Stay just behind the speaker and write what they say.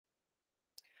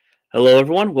Hello,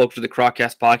 everyone. Welcome to the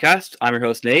Croccast podcast. I'm your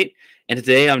host, Nate, and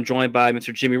today I'm joined by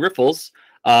Mr. Jimmy Riffles,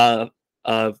 one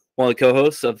of the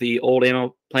co-hosts of the Old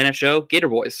Animal Planet show, Gator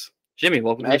Boys. Jimmy,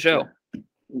 welcome to the show.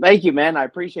 Thank you, man. I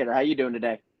appreciate it. How you doing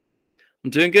today? I'm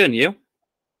doing good, and you?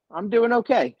 I'm doing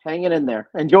okay. Hanging in there.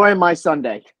 Enjoying my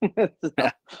Sunday.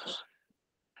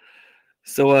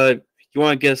 So, you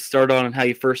want to get us started on how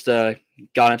you first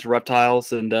got into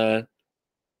reptiles and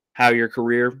how your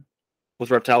career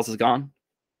with reptiles has gone?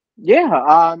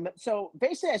 Yeah. So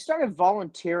basically, I started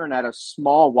volunteering at a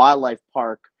small wildlife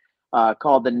park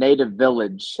called the Native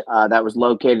Village that was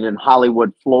located in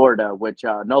Hollywood, Florida, which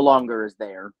no longer is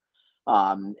there.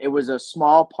 It was a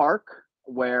small park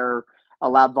where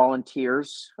allowed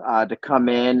volunteers to come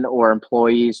in or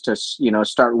employees to,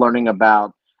 start learning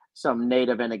about some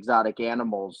native and exotic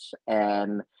animals.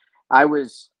 And I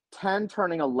was 10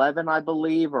 turning 11, I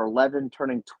believe, or 11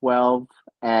 turning 12.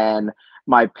 And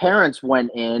my parents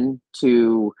went in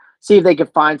to see if they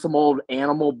could find some old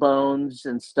animal bones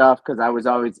and stuff because I was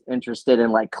always interested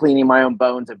in like cleaning my own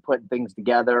bones and putting things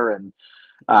together. And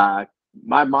uh,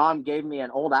 my mom gave me an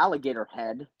old alligator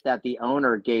head that the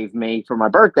owner gave me for my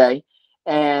birthday.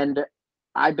 And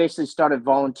I basically started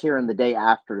volunteering the day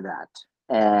after that.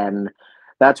 And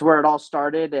that's where it all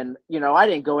started. And, I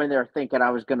didn't go in there thinking I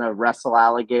was going to wrestle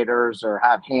alligators or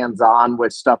have hands on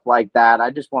with stuff like that. I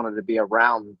just wanted to be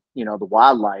around, the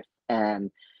wildlife.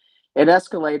 And it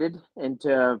escalated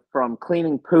into from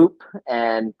cleaning poop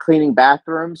and cleaning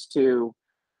bathrooms to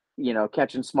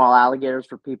catching small alligators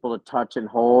for people to touch and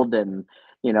hold and,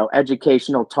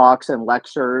 educational talks and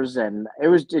lectures. And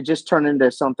it just turned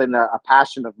into something that a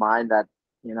passion of mine that,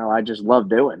 I just love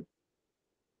doing.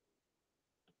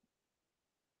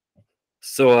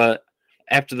 So,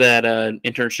 after that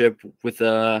internship with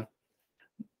that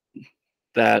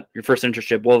your first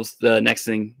internship, what was the next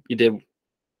thing you did?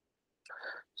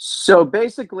 So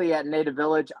basically at Native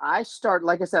Village,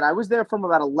 like I said, I was there from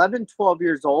about 11, 12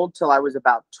 years old till I was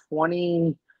about 20,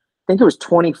 I think it was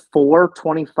 24,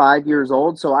 25 years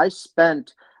old. So I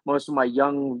spent most of my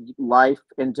young life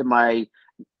into my,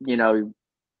 you know,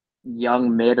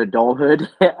 young mid adulthood.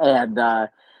 And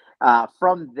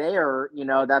from there,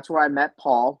 that's where I met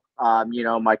Paul,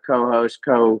 my co-host,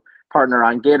 co-partner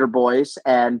on Gator Boys.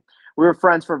 And we were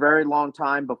friends for a very long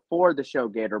time before the show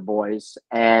Gator Boys.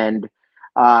 And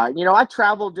I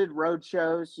traveled, did road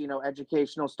shows,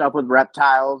 educational stuff with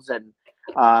reptiles. And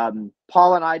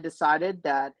Paul and I decided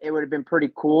that it would have been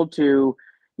pretty cool to,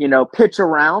 pitch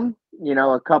around,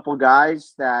 a couple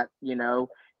guys that,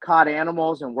 caught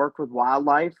animals and worked with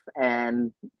wildlife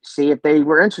and see if they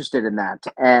were interested in that.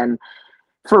 And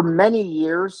for many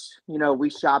years, we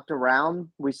shopped around,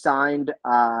 we signed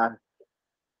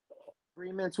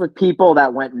agreements with people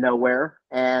that went nowhere.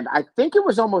 And I think it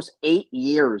was almost 8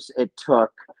 years it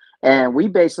took. And we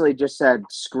basically just said,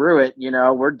 screw it,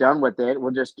 we're done with it.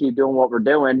 We'll just keep doing what we're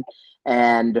doing.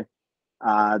 And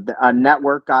a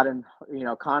network got in,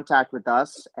 contact with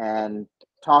us and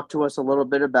talked to us a little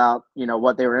bit about,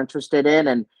 what they were interested in.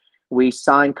 And we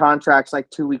signed contracts like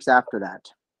 2 weeks after that.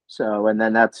 So, and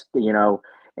then that's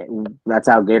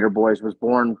how Gator Boys was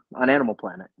born on Animal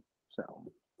Planet. So.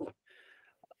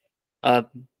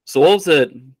 So what was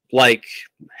it like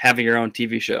having your own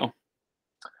TV show?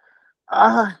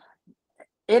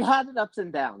 It had its ups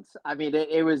and downs. I mean,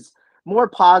 it was more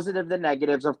positive than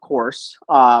negatives, of course.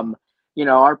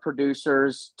 Our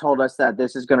producers told us that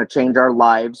this is going to change our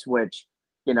lives, which,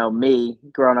 me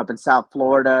growing up in South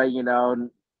Florida,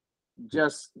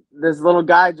 just this little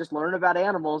guy just learned about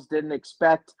animals, didn't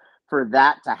expect for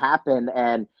that to happen.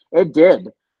 And it did.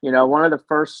 One of the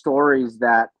first stories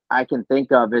that I can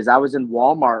think of is I was in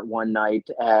Walmart one night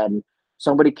and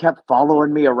somebody kept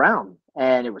following me around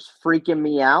and it was freaking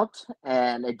me out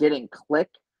and it didn't click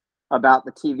about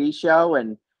the TV show.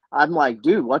 And I'm like,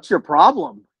 dude, what's your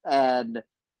problem? And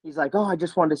he's like, oh, I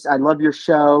just wanted to, I love your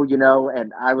show,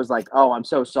 and I was like, oh, I'm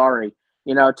so sorry.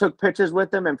 Took pictures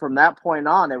with him. And from that point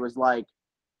on, it was like,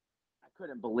 I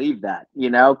couldn't believe that,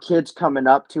 kids coming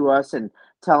up to us and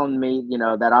telling me,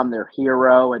 that I'm their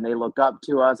hero and they look up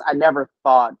to us. I never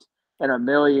thought in a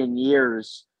million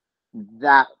years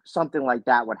that something like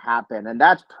that would happen. And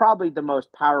that's probably the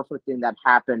most powerful thing that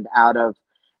happened out of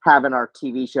having our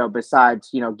TV show,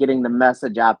 besides, getting the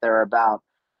message out there about,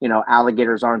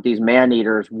 alligators aren't these man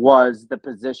eaters, was the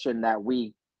position that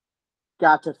we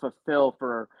got to fulfill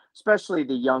for especially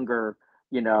the younger,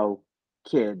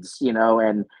 kids,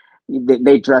 and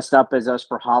they dressed up as us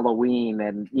for Halloween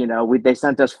and, they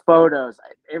sent us photos.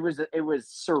 It was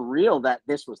surreal that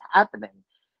this was happening.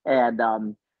 And,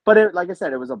 but like I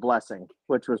said, it was a blessing,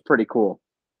 which was pretty cool.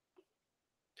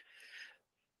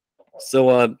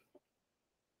 So,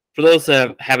 For those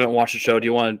that haven't watched the show, do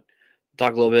you want to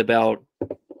talk a little bit about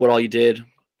what all you did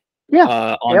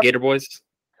on Yep. Gator Boys?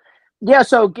 Yeah,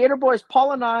 so Gator Boys,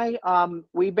 Paul and I,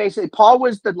 Paul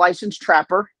was the licensed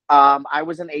trapper. I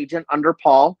was an agent under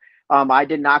Paul. I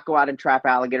did not go out and trap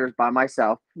alligators by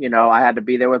myself. I had to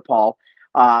be there with Paul.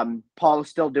 Paul is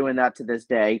still doing that to this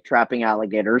day, trapping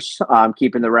alligators,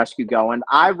 keeping the rescue going.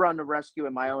 I run the rescue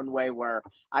in my own way where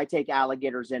I take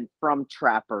alligators in from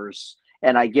trappers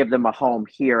and I give them a home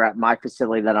here at my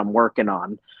facility that I'm working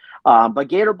on. But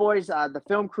Gator Boys, the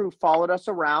film crew followed us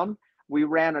around. We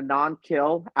ran a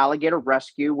non-kill alligator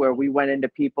rescue where we went into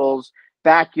people's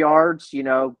backyards,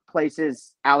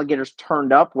 places alligators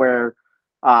turned up where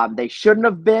they shouldn't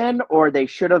have been or they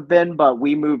should have been, but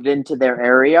we moved into their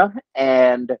area.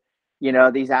 And,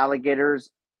 these alligators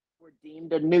were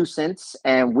deemed a nuisance.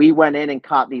 And we went in and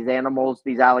caught these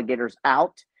alligators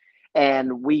out.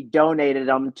 And we donated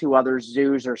them to other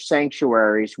zoos or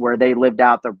sanctuaries where they lived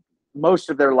out most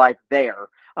of their life there,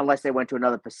 unless they went to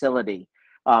another facility.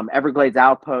 Everglades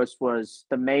Outpost was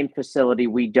the main facility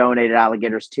we donated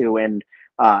alligators to in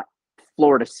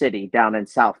Florida City, down in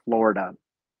South Florida.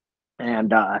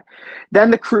 And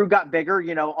then the crew got bigger.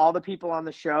 All the people on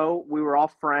the show, we were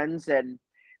all friends, and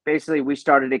basically we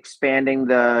started expanding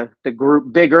the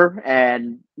group bigger.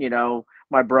 And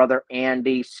my brother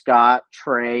Andy, Scott,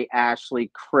 Trey,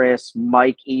 Ashley, Chris,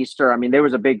 Mike, Easter. I mean, there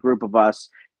was a big group of us.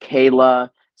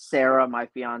 Kayla, Sarah, my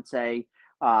fiance.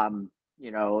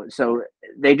 So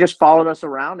they just followed us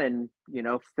around and,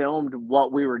 filmed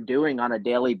what we were doing on a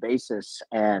daily basis.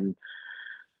 And,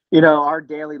 our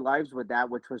daily lives with that,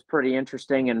 which was pretty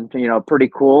interesting and, pretty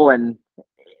cool. And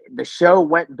the show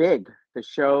went big. The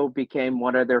show became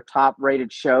one of their top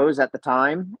rated shows at the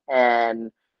time.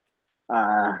 And,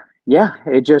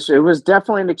 it was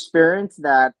definitely an experience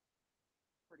that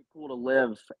pretty cool to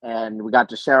live. And we got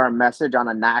to share our message on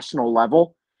a national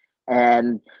level.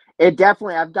 And it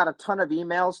definitely, I've got a ton of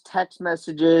emails, text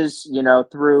messages,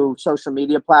 through social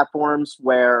media platforms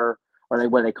what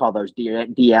they call those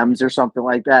DMs or something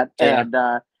like that. Yeah. And,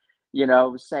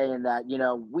 saying that,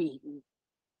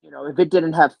 if it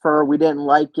didn't have fur, we didn't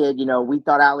like it. We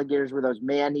thought alligators were those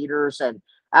man eaters. And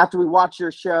after we watched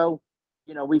your show,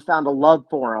 we found a love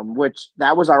for them, which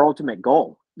that was our ultimate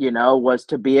goal, was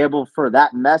to be able for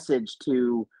that message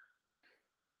to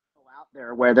out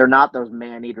there where they're not those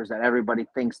man eaters that everybody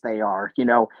thinks they are.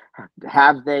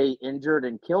 Have they injured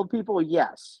and killed people?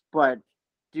 Yes. But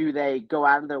do they go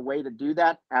out of their way to do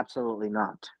that? Absolutely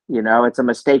not. It's a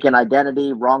mistaken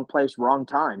identity, wrong place, wrong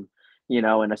time, in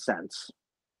a sense.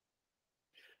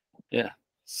 Yeah.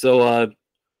 So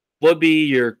what would be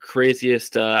your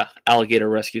craziest alligator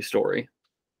rescue story?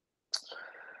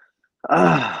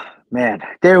 Man,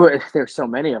 there's so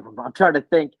many of them. I'm trying to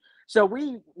think. So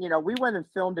we went and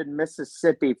filmed in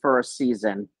Mississippi for a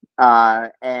season,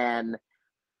 and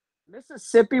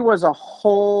Mississippi was a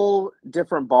whole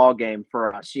different ball game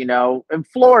for us. In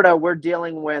Florida, we're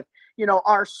dealing with,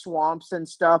 our swamps and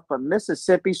stuff, but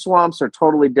Mississippi swamps are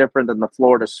totally different than the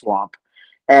Florida swamp.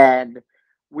 And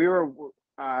we were,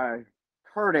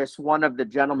 Curtis, one of the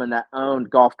gentlemen that owned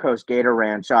Gulf Coast Gator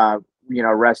Ranch,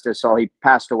 rest his soul, he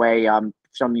passed away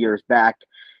some years back.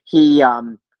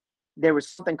 There was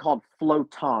something called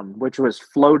floton, which was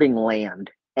floating land,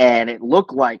 and it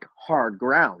looked like hard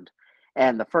ground.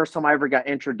 And the first time I ever got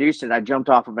introduced to it, I jumped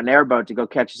off of an airboat to go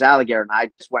catch this alligator, and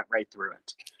I just went right through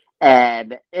it.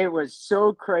 And it was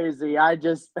so crazy. I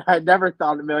never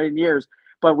thought in a million years.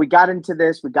 But we got into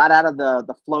this. We got out of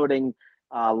the floating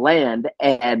land,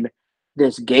 and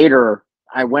this gator,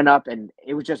 I went up, and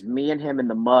it was just me and him in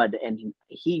the mud, and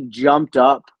he jumped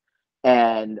up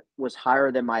and was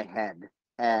higher than my head.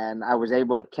 And I was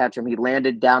able to catch him. He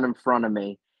landed down in front of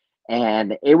me,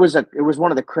 and it was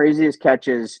one of the craziest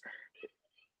catches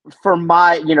for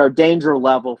my danger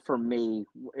level. For me,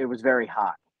 it was very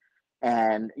high.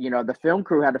 And the film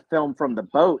crew had to film from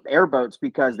the airboats,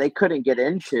 because they couldn't get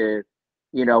into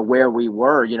where we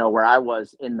were, where I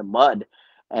was in the mud.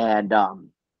 And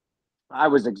I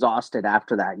was exhausted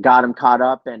after that. Got him caught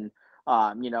up, and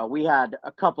we had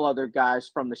a couple other guys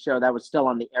from the show that was still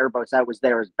on the airboats that was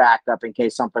there as backup in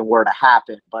case something were to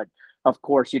happen. But of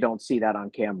course, you don't see that on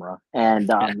camera.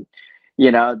 And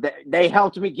they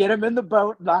helped me get him in the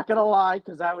boat. Not gonna lie,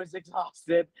 because I was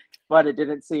exhausted, but it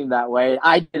didn't seem that way.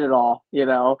 I did it all,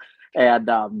 And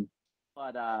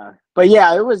but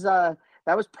yeah, it was that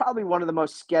was probably one of the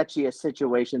most sketchiest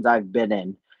situations I've been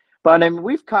in. But I mean,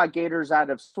 we've caught gators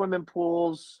out of swimming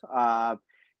pools,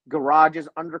 garages,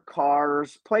 under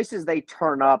cars, places they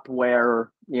turn up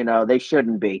where, they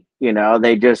shouldn't be.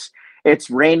 It's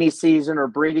rainy season or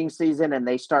breeding season, and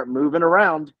they start moving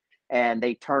around, and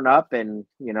they turn up, and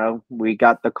we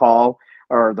got the call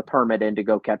or the permit in to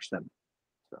go catch them.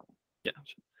 So yeah.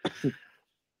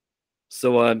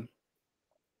 So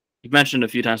you mentioned a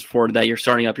few times before that you're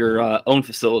starting up your own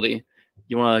facility.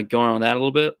 You want to go on that a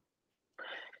little bit?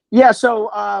 Yeah. So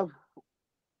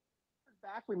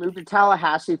back, we moved to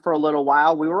Tallahassee for a little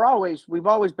while. We've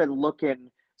always been looking,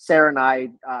 Sarah and I,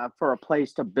 for a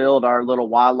place to build our little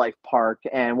wildlife park.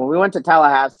 And when we went to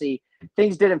Tallahassee,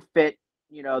 things didn't fit,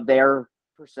 there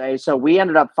per se. So we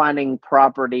ended up finding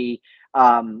property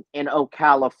in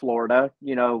Ocala, Florida,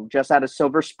 just out of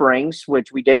Silver Springs,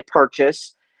 which we did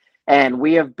purchase. And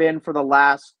we have been for the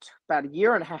last about a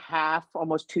year and a half,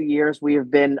 almost 2 years, we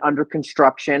have been under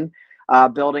construction,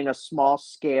 building a small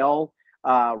scale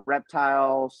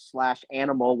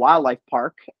reptile/animal wildlife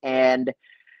park. And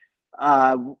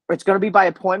it's going to be by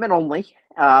appointment only,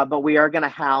 but we are going to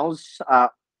house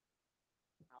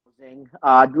housing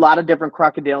a lot of different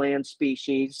crocodilian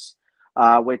species,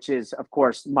 which is, of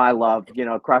course, my love.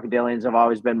 Crocodilians have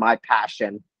always been my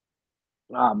passion.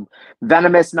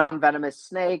 Venomous, non-venomous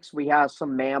snakes. We have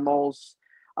some mammals.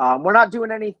 We're not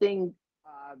doing anything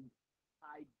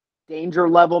high danger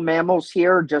level mammals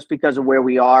here just because of where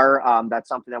we are. That's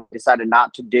something that we decided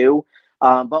not to do.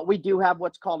 But we do have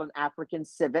what's called an African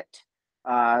civet,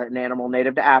 an animal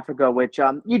native to Africa, which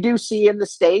you do see in the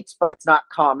States, but it's not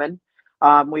common.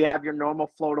 We have your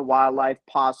normal Florida wildlife,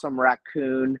 possum,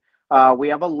 raccoon. We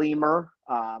have a lemur.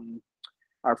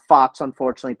 Our fox,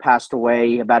 unfortunately, passed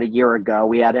away about a year ago.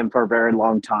 We had him for a very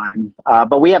long time.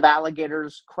 But we have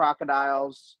alligators,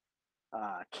 crocodiles,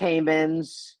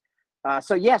 caimans.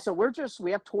 So we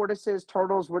have tortoises,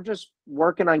 turtles. We're just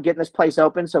working on getting this place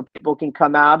open so people can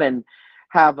come out and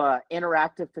have an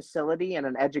interactive facility and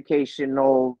an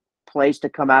educational place to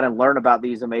come out and learn about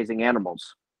these amazing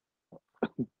animals.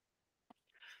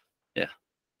 Yeah.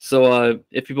 So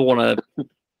if people want to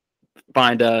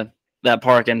find that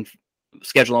park and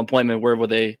schedule an appointment, where would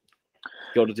they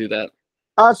go to do that?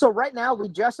 So right now we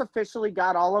just officially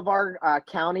got all of our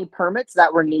county permits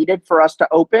that were needed for us to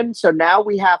open. So now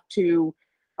we have to,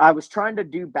 I was trying to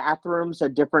do bathrooms a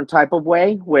different type of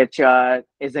way, which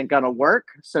isn't going to work.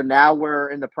 So now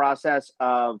we're in the process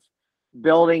of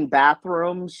building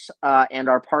bathrooms and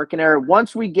our parking area.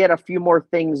 Once we get a few more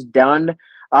things done,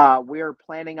 we're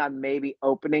planning on maybe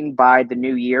opening by the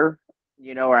new year,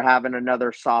 or having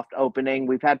another soft opening.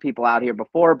 We've had people out here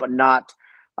before, but not,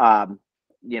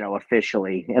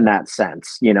 officially in that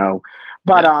sense, but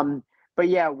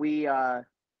yeah, we're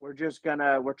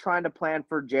trying to plan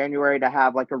for January to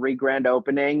have like a re-grand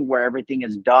opening where everything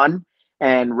is done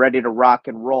and ready to rock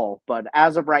and roll. But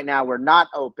as of right now, we're not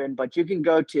open, but you can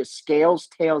go to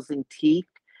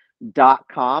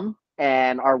scalestailsandteeth.com.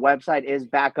 And our website is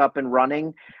back up and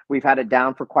running. We've had it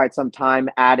down for quite some time,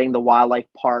 adding the wildlife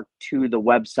park to the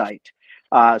website.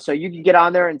 So you can get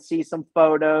on there and see some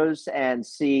photos and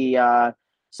see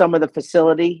some of the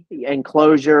facility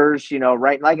enclosures.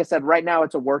 Right, like I said, right now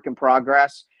it's a work in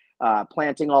progress,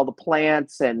 planting all the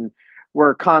plants, and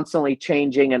we're constantly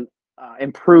changing and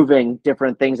improving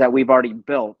different things that we've already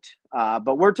built.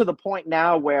 But we're to the point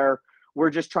now where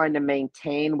we're just trying to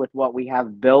maintain with what we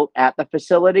have built at the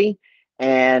facility.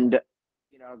 And,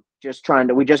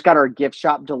 we just got our gift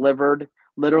shop delivered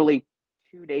literally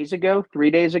 3 days ago,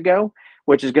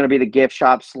 which is going to be the gift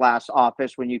shop /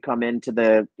 office when you come into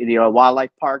the,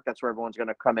 wildlife park. That's where everyone's going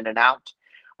to come in and out.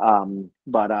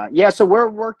 So we're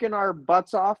working our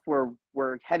butts off.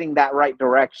 We're heading that right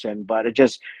direction, but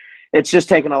it's just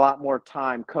taken a lot more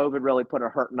time. COVID really put a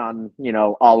hurting on,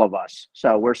 all of us.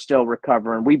 So we're still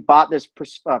recovering. We bought this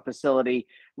facility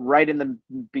right in the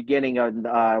beginning of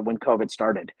when COVID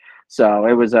started. So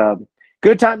it was a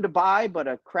good time to buy, but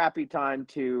a crappy time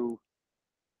to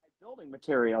building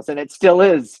materials. And it still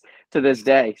is to this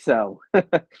day. So,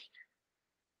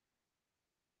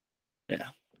 yeah.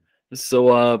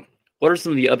 So what are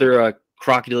some of the other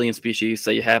crocodilian species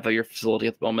that you have at your facility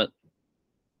at the moment?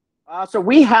 So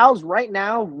we house right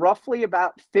now roughly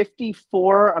about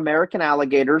 54 American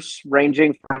alligators,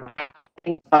 ranging from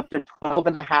up to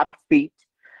 12.5 feet.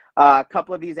 A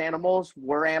couple of these animals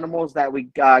were animals that we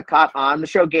caught on the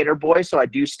show Gator Boys, so I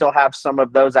do still have some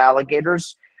of those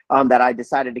alligators that I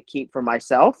decided to keep for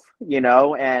myself,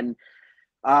 and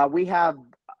we have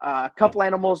a couple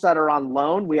animals that are on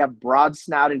loan. We have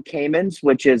broad-snouted caimans,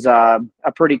 which is a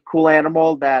pretty cool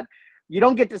animal that you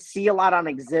don't get to see a lot on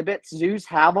exhibits. Zoos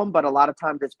have them, but a lot of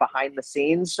times it's behind the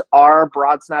scenes. Our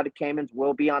broad-snouted caimans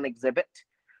will be on exhibit.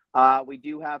 We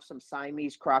do have some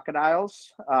Siamese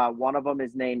crocodiles. One of them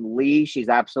is named Lee. She's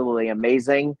absolutely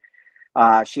amazing.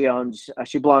 She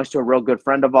belongs to a real good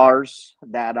friend of ours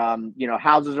that,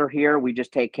 houses her here. We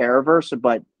just take care of her. So,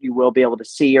 but you will be able to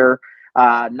see her.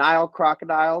 Nile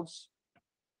crocodiles.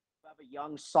 We have a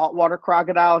young saltwater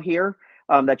crocodile here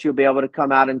that you'll be able to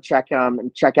come out and check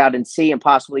out and see and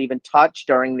possibly even touch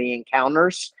during the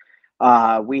encounters.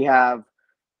 We have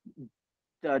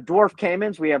dwarf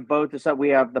caimans. We have both. We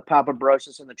have the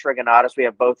palpabrosus and the trigonotus. We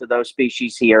have both of those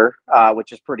species here,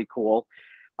 which is pretty cool.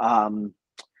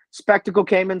 Spectacle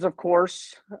caimans, of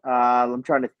course. I'm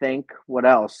trying to think what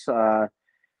else.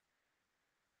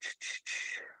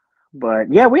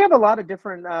 But yeah, we have a lot of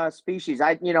different species.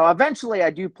 Eventually I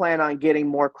do plan on getting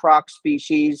more croc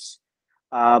species.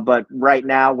 But right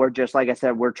now we're just, like I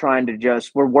said, we're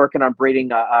working on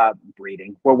breeding.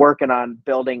 We're working on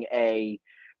building a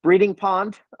breeding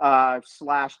pond,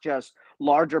 / just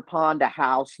larger pond to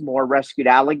house more rescued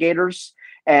alligators.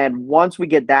 And once we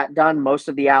get that done, most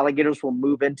of the alligators will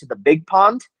move into the big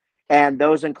pond, and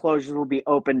those enclosures will be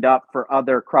opened up for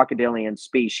other crocodilian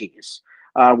species.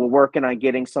 We're working on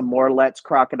getting some more Let's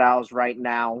crocodiles right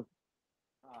now,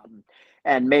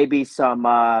 and maybe some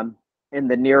in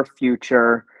the near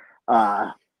future,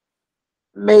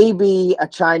 maybe a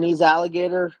Chinese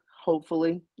alligator,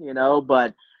 hopefully,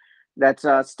 but that's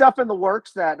stuff in the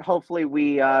works that hopefully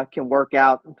we can work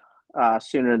out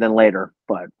sooner than later,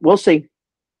 but we'll see.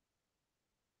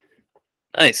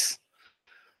 Nice.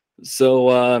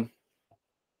 So,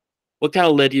 what kind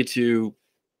of led you to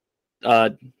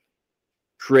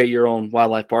create your own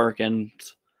wildlife park and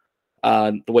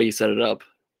the way you set it up?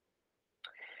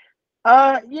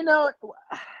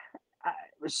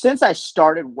 Since I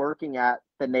started working at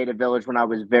the Native Village when I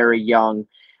was very young,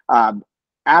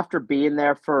 after being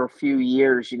there for a few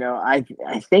years, I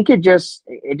think it just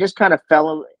kind of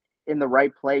fell in the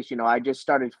right place. I just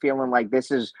started feeling like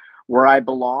this is where I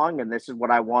belong and this is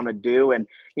what I want to do. And,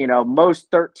 most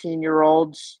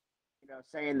 13-year-olds,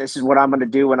 saying this is what I'm going to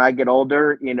do when I get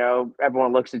older,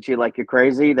 everyone looks at you like you're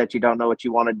crazy, that you don't know what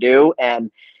you want to do. And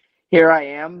here I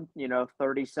am,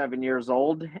 37 years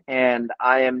old, and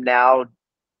I am now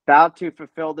about to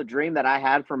fulfill the dream that I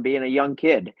had from being a young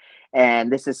kid.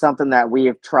 And this is something that we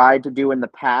have tried to do in the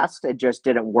past. It just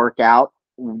didn't work out.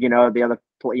 The other,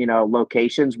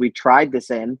 locations we tried this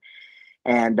in.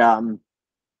 And,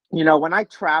 when I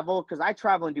travel, because I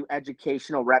travel and do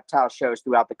educational reptile shows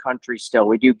throughout the country still.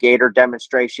 We do gator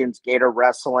demonstrations, gator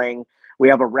wrestling. We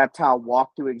have a reptile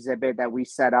walkthrough exhibit that we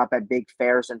set up at big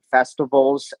fairs and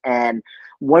festivals. And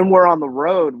when we're on the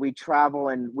road, we travel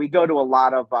and we go to a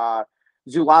lot of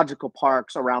zoological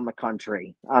parks around the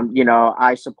country.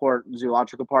 I support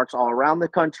zoological parks all around the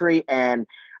country, and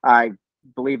I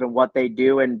believe in what they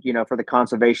do and for the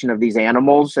conservation of these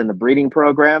animals and the breeding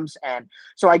programs. And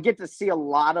so I get to see a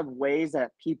lot of ways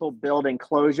that people build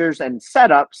enclosures and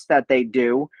setups that they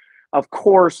do. Of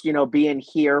course, being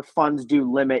here, funds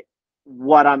do limit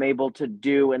what I'm able to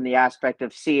do in the aspect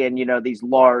of seeing these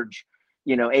large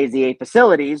AZA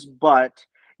facilities, but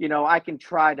I can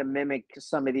try to mimic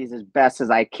some of these as best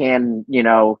as I can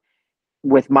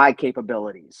with my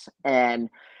capabilities. And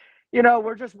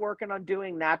we're just working on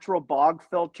doing natural bog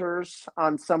filters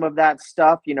on some of that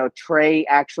stuff. Trey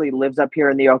actually lives up here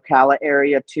in the Ocala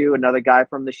area too, another guy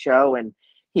from the show. And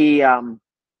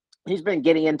he's been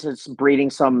getting into breeding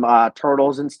some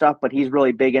turtles and stuff, but he's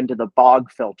really big into the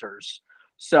bog filters.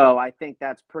 So I think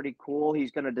that's pretty cool.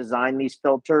 He's going to design these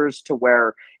filters to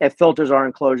where it filters our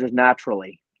enclosures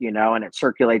naturally, and it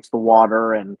circulates the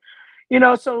water. And,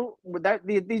 so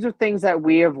these are things that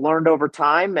we have learned over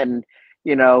time, and,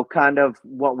 kind of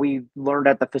what we learned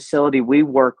at the facility we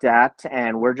worked at,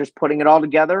 and we're just putting it all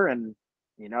together and,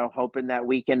 hoping that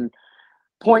we can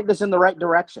point this in the right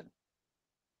direction.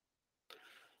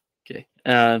 Okay.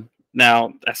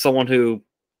 Now, as someone whose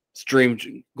dream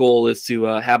goal is to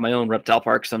have my own reptile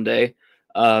park someday,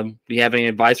 do you have any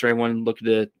advice for anyone looking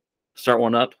to start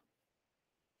one up?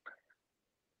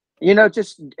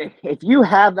 Just if you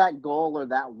have that goal or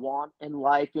that want in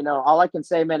life, all I can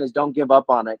say, man, is don't give up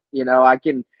on it. I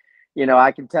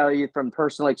can tell you from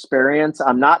personal experience,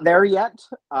 I'm not there yet.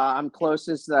 I'm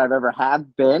closest that I've ever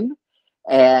have been,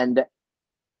 and it's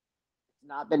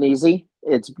not been easy.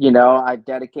 It's, I've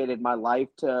dedicated my life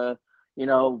to,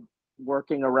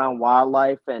 working around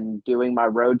wildlife and doing my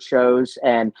road shows,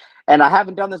 and I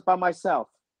haven't done this by myself.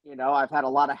 I've had a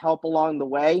lot of help along the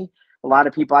way. A lot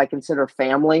of people I consider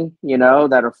family,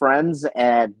 that are friends,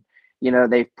 and,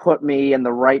 they've put me in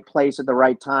the right place at the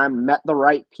right time, met the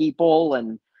right people.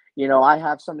 And, I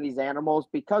have some of these animals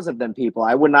because of them people.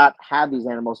 I would not have these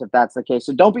animals if that's the case.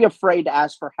 So don't be afraid to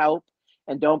ask for help,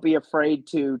 and don't be afraid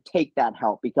to take that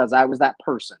help, because I was that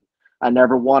person. I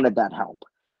never wanted that help.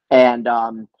 and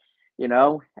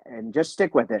and just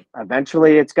stick with it.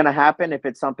 Eventually it's going to happen. If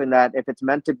it's something that, if it's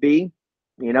meant to be,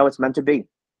 it's meant to be.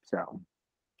 So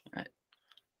Right.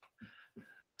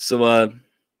 So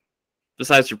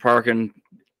besides your park and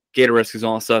gator rescues and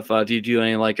all that stuff, do you do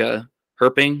any like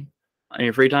herping in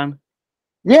your free time?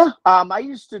 yeah, I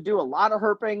used to do a lot of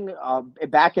herping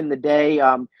back in the day.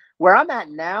 Where I'm at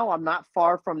now, I'm not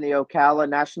far from the Ocala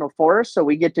National Forest, so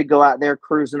we get to go out there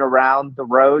cruising around the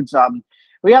roads.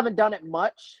 We haven't done it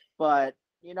much, but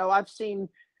I've seen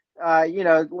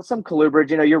some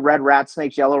colubrids, your red rat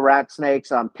snakes, yellow rat snakes,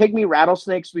 pygmy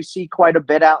rattlesnakes we see quite a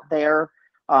bit out there,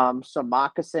 some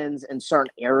moccasins in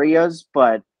certain areas,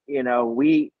 but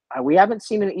we haven't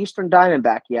seen an eastern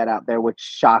diamondback yet out there, which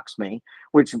shocks me,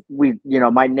 which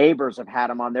my neighbors have had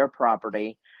them on their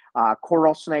property.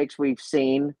 Coral snakes we've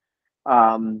seen.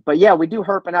 But yeah, we do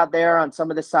herping out there on some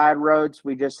of the side roads.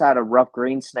 We just had a rough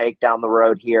green snake down the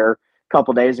road here a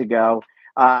couple days ago.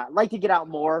 I'd like to get out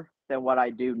more than what I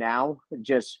do now.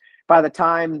 Just by the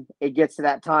time it gets to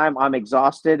that time, I'm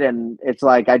exhausted, and it's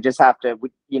like I just have to.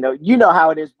 You know how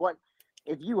it is. What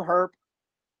if you herp?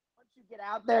 Once you get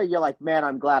out there, you're like, man,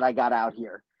 I'm glad I got out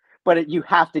here. But you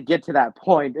have to get to that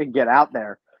point and get out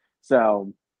there.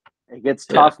 So it gets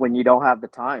tough when you don't have the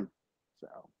time. So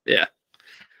yeah.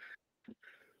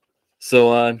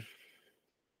 So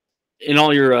in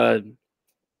all your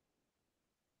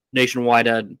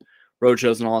nationwide road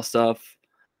shows and all that stuff,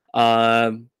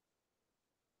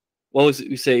 what was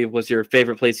you say was your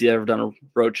favorite place you ever done a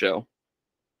road show?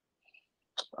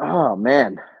 Oh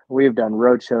man, we've done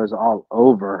road shows all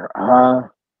over.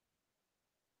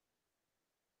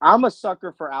 I'm a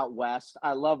sucker for out west.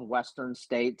 I love western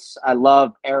states. I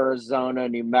love Arizona,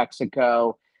 New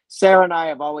Mexico. Sarah and I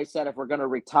have always said if we're going to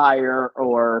retire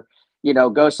or,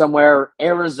 go somewhere,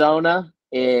 Arizona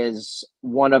is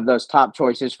one of those top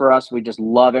choices for us. We just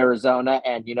love Arizona.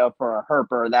 And, for a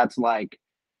herper, that's like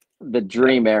the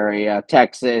dream area.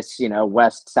 Texas,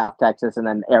 West, South Texas, and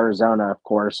then Arizona, of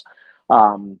course.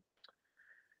 But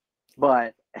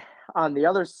on the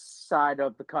other side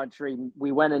of the country,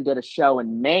 we went and did a show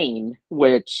in Maine,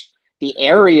 which the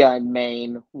area in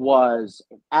Maine was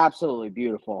absolutely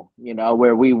beautiful,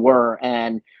 where we were.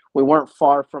 And we weren't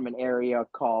far from an area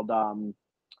called,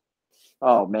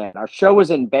 oh man, our show was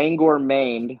in Bangor,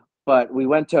 Maine, but we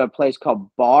went to a place called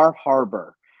Bar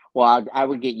Harbor. Well, I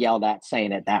would get yelled at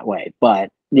saying it that way, but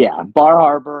yeah, Bar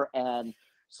Harbor. And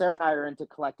Sarah and I are into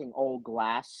collecting old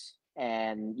glass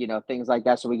and things like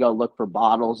that, so we go look for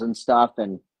bottles and stuff,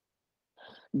 and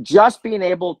just being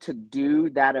able to do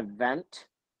that event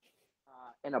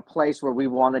in a place where we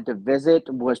wanted to visit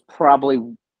was probably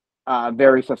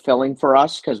very fulfilling for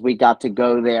us, because we got to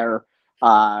go there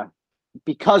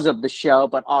because of the show,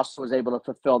 but also was able to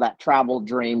fulfill that travel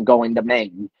dream going to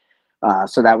Maine.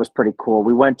 So that was pretty cool.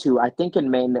 We went to, I think in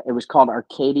Maine, it was called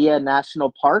Arcadia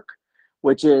National Park,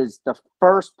 which is the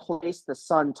first place the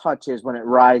sun touches when it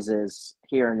rises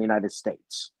here in the United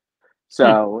States.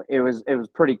 So it was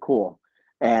pretty cool.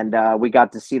 And we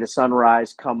got to see the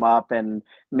sunrise come up, and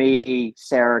me,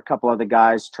 Sarah, a couple other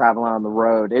guys traveling on the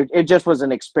road. It just was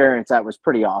an experience that was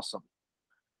pretty awesome.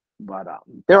 But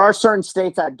there are certain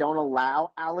states that don't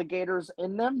allow alligators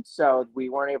in them, so we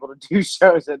weren't able to do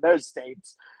shows in those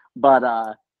states. But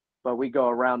we go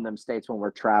around them states when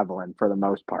we're traveling for the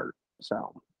most part.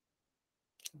 So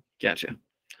Gotcha.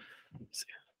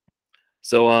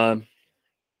 So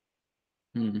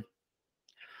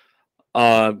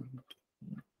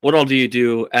what all do you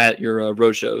do at your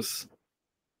road shows?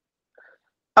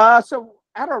 So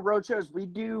at our road shows, we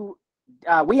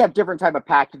have different type of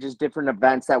packages, different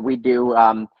events that we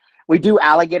do. We do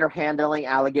alligator handling,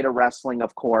 alligator wrestling,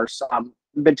 of course. I've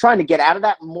been trying to get out of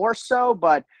that more so,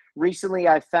 but recently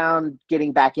I found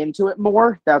getting back into it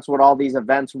more. That's what all these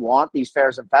events want, these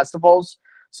fairs and festivals.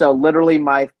 So literally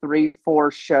my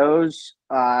 3-4 shows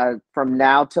from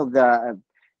now till the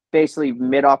basically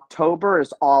mid-October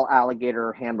is all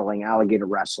alligator handling, alligator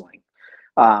wrestling.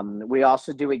 We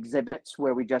also do exhibits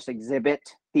where we just exhibit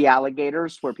the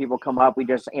alligators, where people come up, we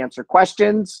just answer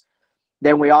questions.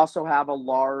 Then we also have a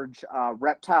large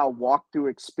reptile walkthrough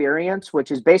experience,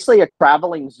 which is basically a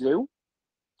traveling zoo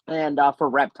and for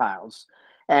reptiles.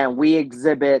 And we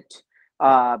exhibit,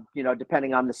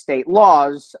 depending on the state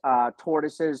laws,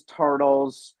 tortoises,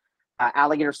 turtles,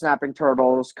 alligator snapping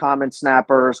turtles, common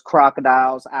snappers,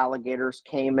 crocodiles, alligators,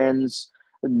 caimans,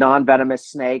 non-venomous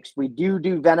snakes. We do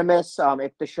venomous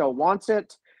if the show wants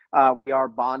it. We are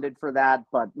bonded for that,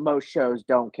 but most shows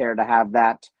don't care to have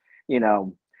that,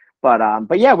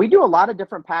 But yeah, we do a lot of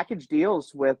different package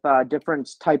deals with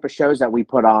different type of shows that we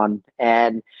put on.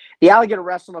 And the alligator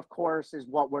wrestling, of course, is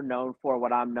what we're known for,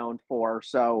 what I'm known for.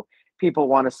 So people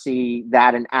want to see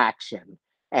that in action.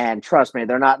 And trust me,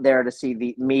 they're not there to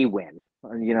see me win.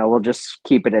 We'll just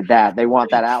keep it at that. They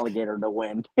want that alligator to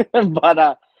win.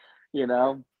 but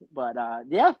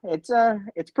yeah,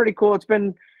 it's pretty cool. It's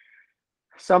been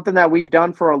something that we've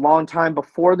done for a long time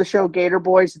before the show Gator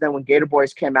Boys. Then when Gator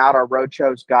Boys came out, our road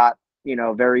shows got,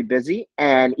 very busy.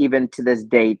 And even to this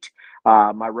date,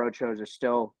 my road shows are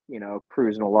still,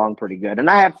 cruising along pretty good. And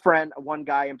I have one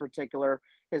guy in particular,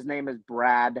 his name is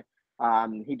Brad.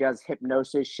 He does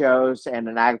hypnosis shows and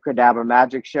an abracadabra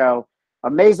magic show.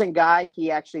 Amazing guy. He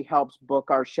actually helps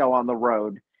book our show on the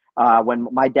road. When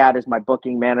my dad is my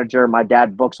booking manager, my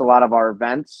dad books a lot of our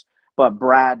events, but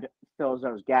Brad fills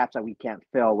those gaps that we can't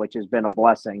fill, which has been a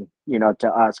blessing, to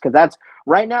us. Because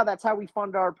that's how we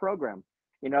fund our program.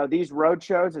 These road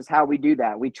shows is how we do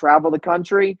that. We travel the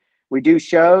country, we do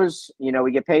shows,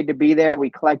 we get paid to be there,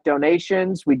 we collect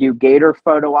donations, we do Gator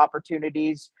photo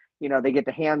opportunities. They get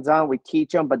the hands-on, we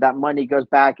teach them, but that money goes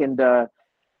back into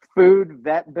food,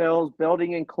 vet bills,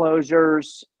 building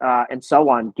enclosures, and so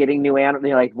on. Getting new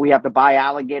animals, like we have to buy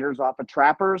alligators off of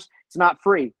trappers. It's not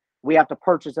free. We have to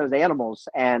purchase those animals,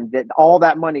 and all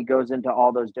that money goes into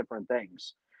all those different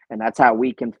things. And that's how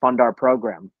we can fund our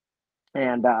program.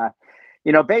 And,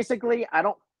 basically I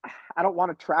don't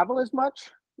want to travel as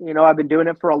much. I've been doing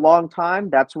it for a long time.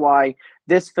 That's why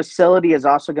this facility is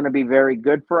also going to be very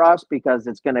good for us, because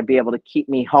it's going to be able to keep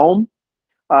me home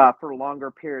for a longer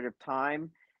period of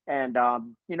time. And,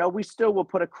 we still will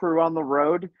put a crew on the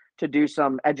road to do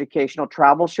some educational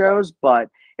travel shows, but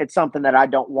it's something that I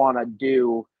don't want to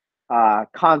do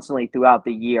constantly throughout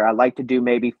the year. I like to do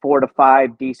maybe 4 to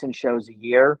 5 decent shows a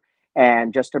year,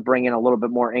 and just to bring in a little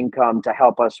bit more income to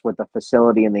help us with the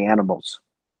facility and the animals.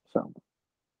 So,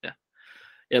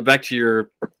 yeah. Back to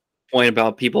your point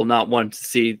about people not wanting to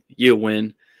see you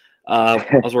win.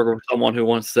 I was working with someone who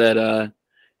once said,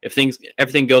 if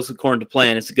everything goes according to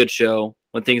plan, it's a good show.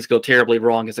 When things go terribly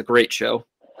wrong, it's a great show.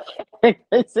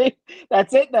 See,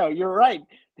 that's it though. You're right.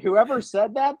 Whoever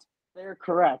said that, they're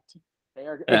correct.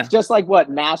 It's just like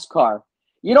NASCAR.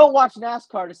 You don't watch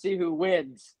NASCAR to see who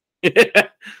wins. Keep it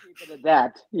at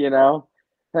that, Yeah,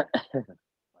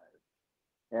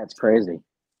 it's crazy.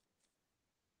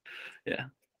 Yeah.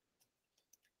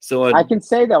 So I can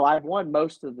say though, I've won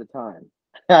most of the time.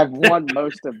 I've won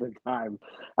most of the time.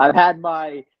 I've had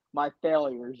my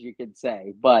failures, you could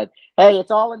say, but hey,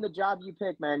 it's all in the job you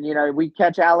pick, man. We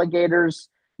catch alligators.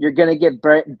 You're gonna get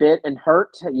bit and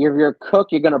hurt. If you're a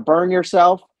cook, you're gonna burn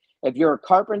yourself. If you're a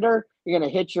carpenter, you're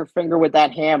gonna hit your finger with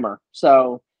that hammer.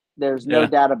 So there's no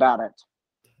doubt about it.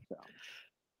 So.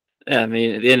 Yeah, I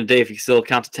mean, at the end of the day, if you still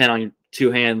count to 10 on your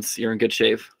 2 hands, you're in good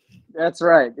shape. That's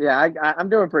right. Yeah, I'm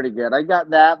doing pretty good. I got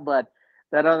that, but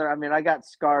that other, I got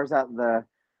scars out the,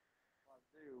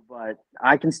 but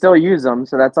I can still use them,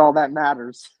 so that's all that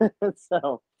matters.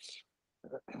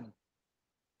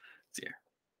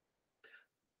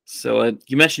 So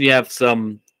you mentioned you have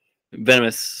some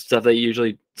venomous stuff that you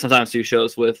usually sometimes do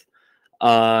shows with.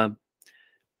 What's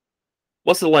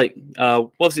it like?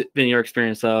 What's it been your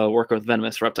experience working with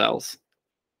venomous reptiles?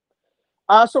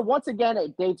 So once again,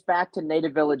 it dates back to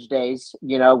Native Village days.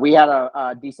 We had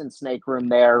a decent snake room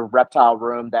there, reptile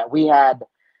room that we had.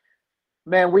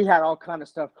 Man, we had all kind of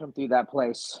stuff come through that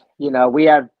place. We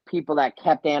had people that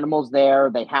kept animals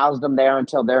there. They housed them there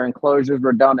until their enclosures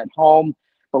were done at home.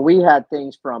 But we had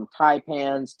things from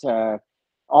taipans to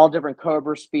all different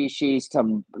cobra species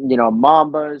to,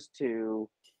 mambas to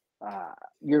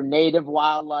your native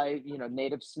wildlife,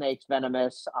 native snakes,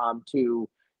 venomous, to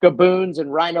gaboons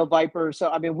and rhino vipers. So,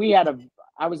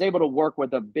 I was able to work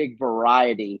with a big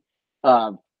variety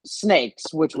of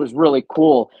snakes, which was really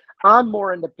cool. I'm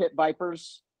more into pit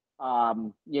vipers.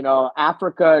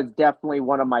 Africa is definitely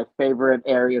one of my favorite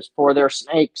areas for their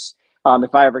snakes.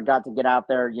 If I ever got to get out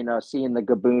there, seeing the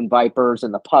gaboon vipers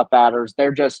and the puff adders,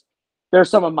 they're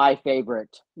some of my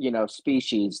favorite,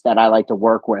 species that I like to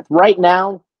work with. Right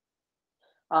now,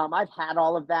 I've had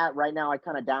all of that. Right now, I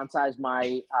kind of downsized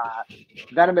my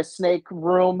venomous snake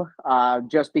room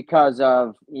just because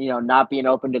of, not being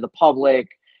open to the public.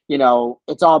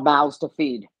 It's all mouths to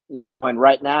feed. And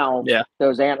right now,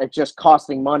 it's just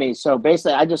costing money. So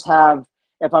basically, I just have,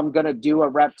 if I'm going to do a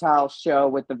reptile show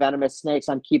with the venomous snakes,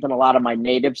 I'm keeping a lot of my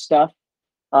native stuff.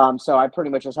 So I pretty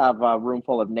much just have a room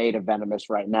full of native venomous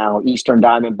right now. Eastern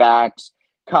diamondbacks,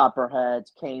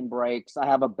 copperheads, canebrakes. I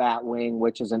have a batwing,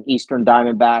 which is an eastern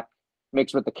diamondback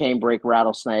mixed with the canebrake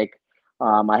rattlesnake.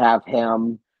 I have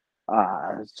him.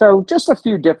 So just a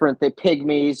few different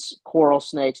pygmies, coral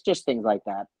snakes, just things like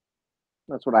that.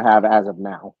 That's what I have as of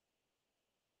now.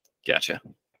 Gotcha.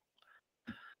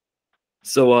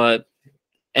 So,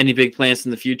 any big plans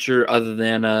in the future other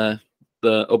than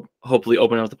hopefully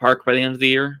opening up the park by the end of the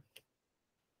year?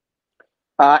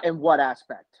 In what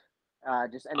aspect?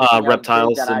 Just anything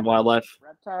reptiles and wildlife.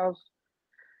 Reptiles.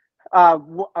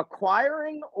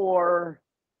 Acquiring or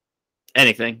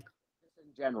anything in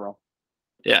general?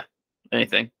 Yeah,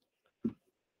 anything.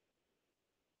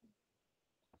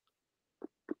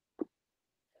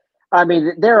 I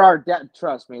mean,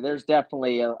 trust me, there's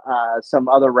definitely some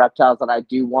other reptiles that I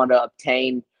do want to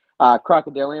obtain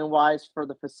crocodilian wise for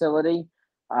the facility.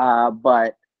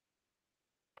 But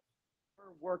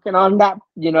we're working on that,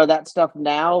 that stuff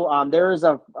now. There is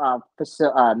not a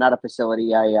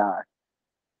facility, hang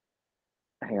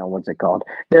on, what's it called?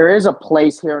 There is a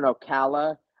place here in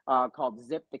Ocala called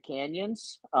Zip the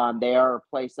Canyons. They are a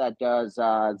place that does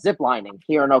zip lining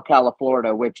here in Ocala,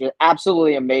 Florida, which is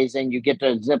absolutely amazing. You get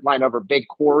to zip line over big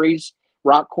quarries,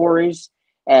 rock quarries,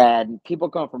 and people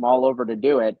come from all over to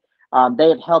do it. They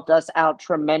have helped us out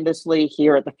tremendously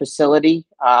here at the facility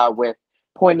with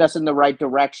pointing us in the right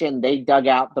direction. They dug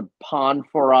out the pond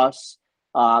for us.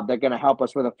 They're going to help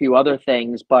us with a few other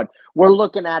things, but we're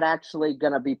looking at actually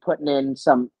going to be putting in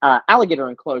some alligator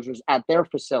enclosures at their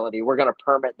facility. We're going to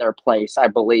permit their place, I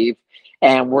believe,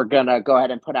 and we're going to go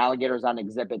ahead and put alligators on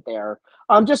exhibit there,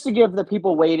 just to give the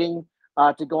people waiting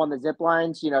to go on the zip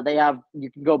lines. You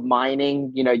can go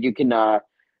mining. You can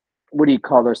what do you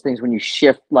call those things when you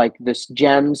shift like this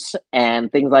gems and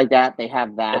things like that? They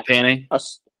have that. Panning.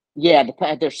 Yeah,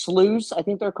 they're sloughs, I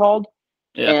think they're called.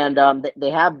 Yeah. And they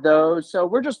have those. So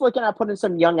we're just looking at putting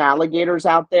some young alligators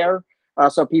out there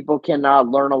so people can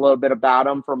learn a little bit about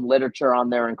them from literature on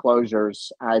their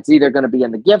enclosures. It's either going to be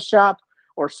in the gift shop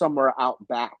or somewhere out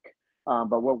back.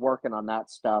 But we're working on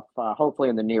that stuff, hopefully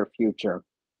in the near future.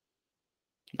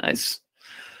 Nice.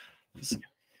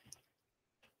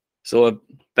 So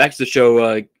back to the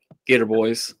show, Gator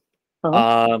Boys.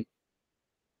 Uh-huh.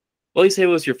 What do you say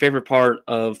was your favorite part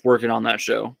of working on that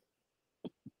show?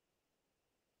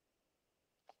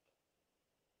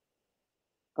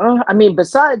 I mean,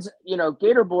 besides,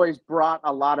 Gator Boys brought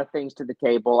a lot of things to the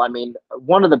table. I mean,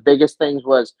 one of the biggest things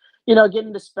was,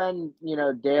 getting to spend,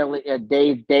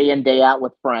 day in, day out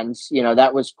with friends.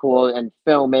 That was cool. And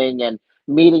filming and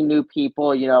meeting new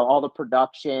people, all the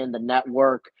production, the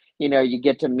network, you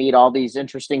get to meet all these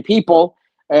interesting people.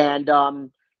 And,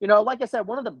 like I said,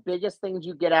 one of the biggest things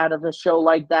you get out of a show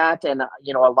like that, and,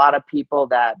 a lot of people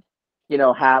that,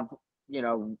 have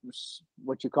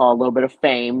what you call a little bit of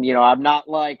fame. I'm not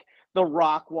like The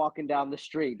Rock walking down the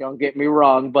street, don't get me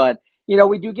wrong, but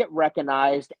we do get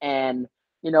recognized, and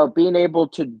being able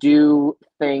to do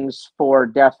things for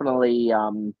definitely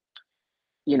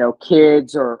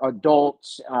kids or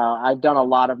adults. I've done a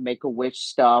lot of Make-A-Wish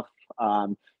stuff,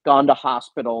 gone to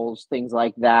hospitals, things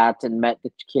like that, and met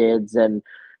the kids. And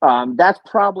that's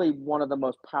probably one of the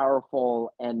most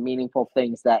powerful and meaningful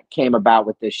things that came about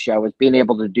with this show, is being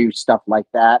able to do stuff like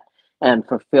that and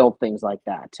fulfill things like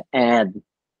that. And,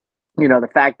 the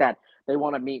fact that they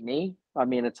want to meet me, I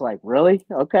mean, it's like, really?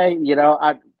 Okay.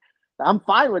 I'm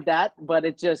fine with that, but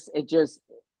it just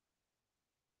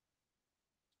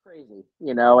crazy,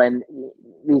 and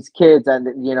these kids, and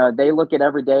they look at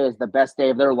every day as the best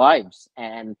day of their lives,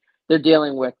 and they're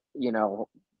dealing with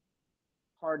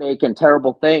heartache and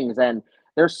terrible things, and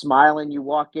they're smiling. You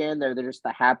walk in, they're just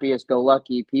the happiest go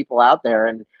lucky people out there,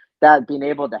 and that being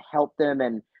able to help them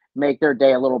and make their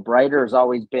day a little brighter has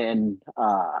always been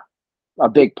a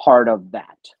big part of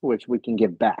that, which we can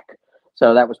give back.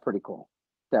 So that was pretty cool,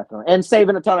 definitely, and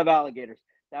saving a ton of alligators.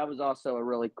 That was also a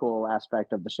really cool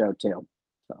aspect of the show too.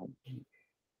 So.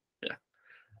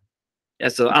 Yeah.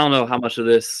 So I don't know how much of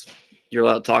this you're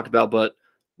allowed to talk about, but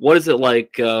what is it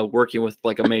like working with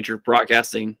like a major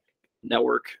broadcasting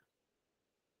network?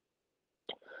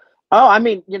 Oh, I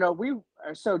mean,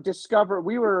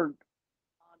 we were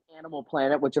on Animal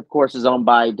Planet, which of course is owned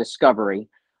by Discovery.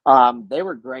 They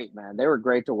were great, man. They were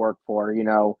great to work for.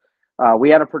 We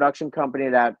had a production company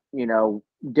that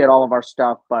did all of our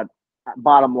stuff, but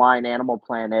bottom line, Animal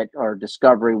Planet or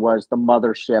Discovery was the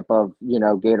mothership of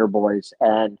Gator Boys.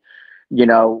 And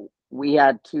we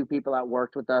had two people that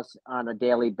worked with us on a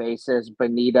daily basis,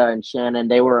 Benita and Shannon.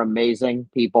 They were amazing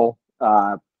people,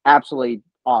 absolutely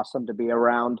awesome to be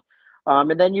around.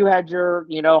 And then you had your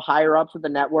higher ups with the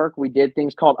network. We did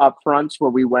things called upfronts,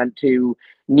 where we went to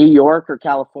New York or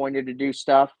California to do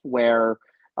stuff where it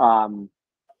was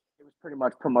pretty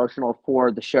much promotional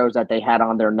for the shows that they had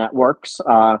on their networks.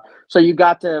 So you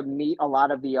got to meet a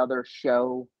lot of the other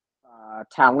show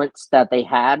talents that they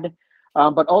had.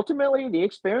 But ultimately, the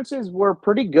experiences were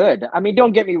pretty good. I mean,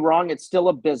 don't get me wrong, it's still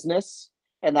a business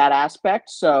in that aspect.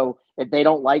 So if they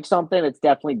don't like something, it's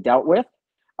definitely dealt with.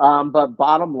 But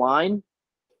bottom line,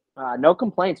 no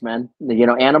complaints, man.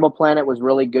 Animal Planet was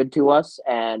really good to us.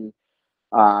 And,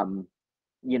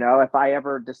 if I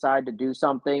ever decide to do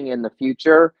something in the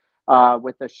future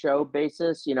with a show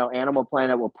basis, Animal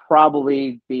Planet will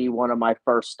probably be one of my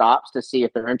first stops to see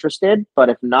if they're interested. But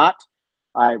if not,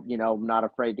 I'm not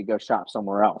afraid to go shop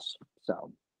somewhere else.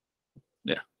 So,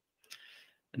 yeah.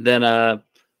 And then,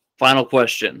 final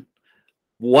question: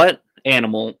 what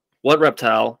animal, what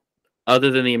reptile,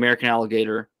 other than the American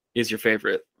alligator, is your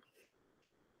favorite?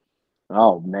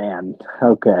 oh man,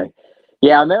 okay,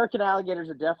 yeah, American alligators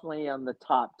are definitely on the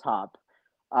top.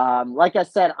 Like I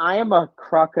said, I am a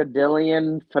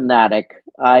crocodilian fanatic.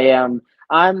 I'm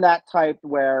that type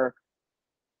where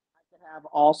I could have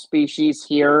all species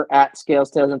here at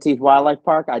Scales, Tails, and Teeth Wildlife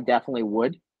Park. I definitely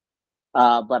would.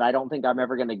 But I don't think I'm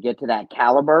ever going to get to that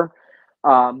caliber.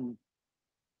 Um,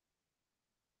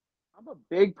 I'm a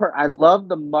I love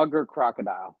the mugger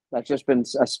crocodile. That's just been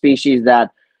a species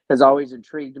that has always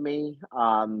intrigued me.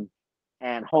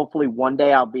 And hopefully one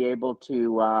day I'll be able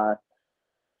to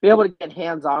get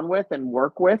hands on with and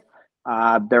work with.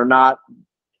 They're not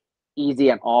easy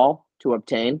at all to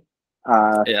obtain.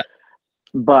 Yeah.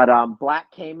 But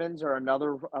black caimans are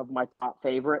another of my top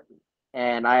favorite.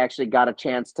 And I actually got a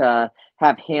chance to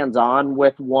have hands on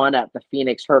with one at the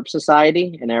Phoenix Herp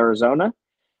Society in Arizona.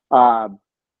 Uh,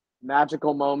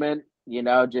 Magical moment,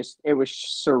 just it was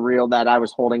surreal that I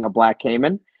was holding a black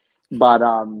caiman. But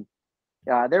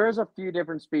there is a few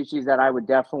different species that I would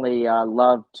definitely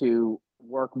love to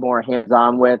work more hands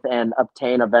on with and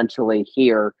obtain eventually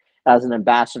here as an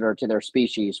ambassador to their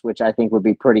species, which I think would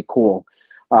be pretty cool.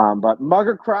 But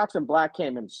mugger crocs and black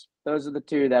caimans, those are the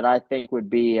two that I think would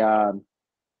be that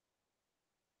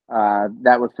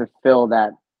would fulfill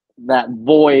that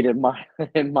void in my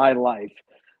in my life.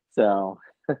 So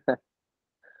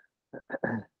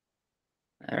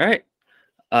All right.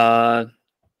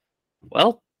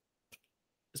 Well,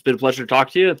 it's been a pleasure to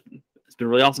talk to you. It's been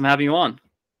really awesome having you on.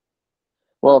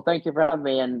 well, thank you for having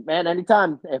me, and man,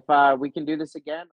 anytime if we can do this again.